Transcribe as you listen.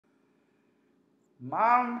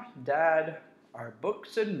Mom, Dad, Our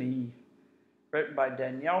Books and Me, written by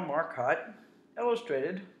Danielle Marcotte,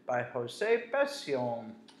 illustrated by Jose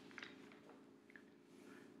Passion.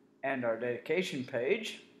 And our dedication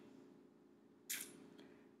page.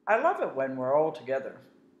 I love it when we're all together.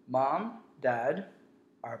 Mom, Dad,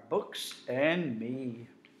 Our Books and Me.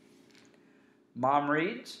 Mom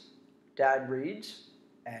reads, Dad reads,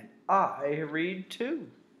 and I read too.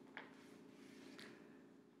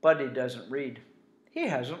 But he doesn't read. He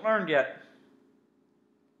hasn't learned yet.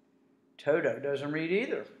 Toto doesn't read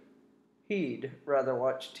either. He'd rather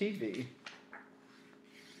watch TV.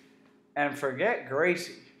 And forget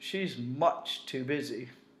Gracie. She's much too busy.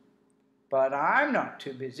 But I'm not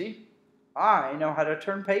too busy. I know how to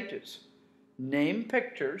turn pages, name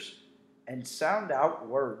pictures, and sound out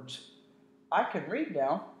words. I can read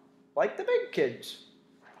now, like the big kids.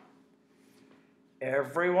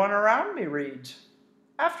 Everyone around me reads.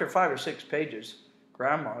 After 5 or 6 pages,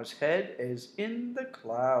 Grandma's head is in the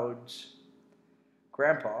clouds.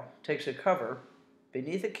 Grandpa takes a cover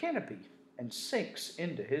beneath a canopy and sinks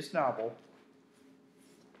into his novel.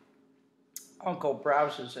 Uncle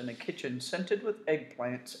browses in a kitchen scented with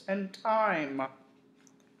eggplants and thyme.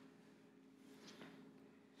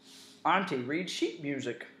 Auntie reads sheet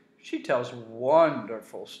music. She tells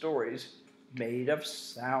wonderful stories made of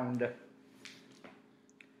sound.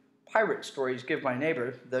 Pirate stories give my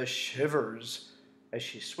neighbor the shivers as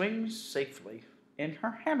she swings safely in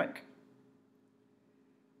her hammock,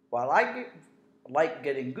 while I like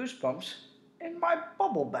getting goosebumps in my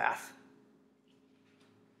bubble bath.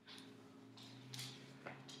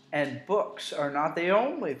 And books are not the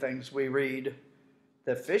only things we read.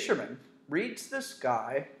 The fisherman reads the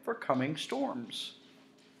sky for coming storms.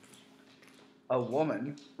 A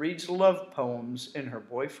woman reads love poems in her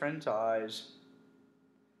boyfriend's eyes.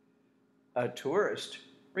 A tourist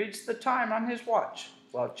reads the time on his watch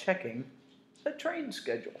while checking the train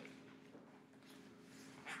schedule.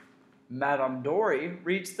 Madame Dory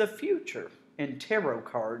reads the future in tarot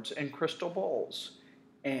cards and crystal balls,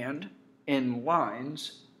 and in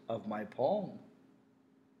lines of my poem.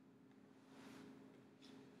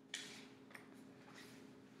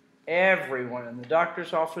 Everyone in the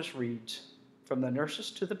doctor's office reads, from the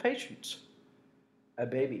nurses to the patients. A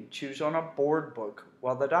baby chews on a board book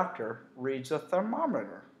while the doctor reads a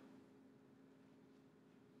thermometer.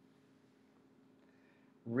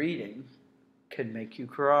 Reading can make you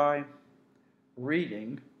cry.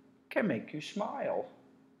 Reading can make you smile.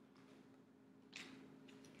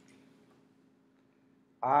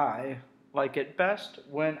 I like it best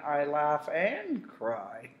when I laugh and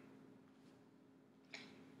cry.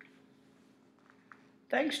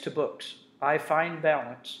 Thanks to books, I find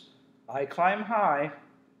balance. I climb high,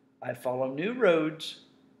 I follow new roads,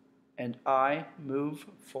 and I move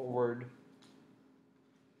forward.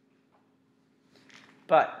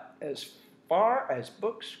 But as far as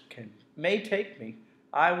books may take me,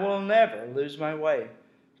 I will never lose my way,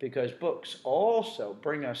 because books also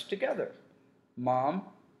bring us together. Mom,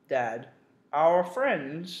 Dad, our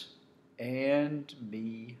friends, and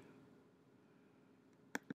me.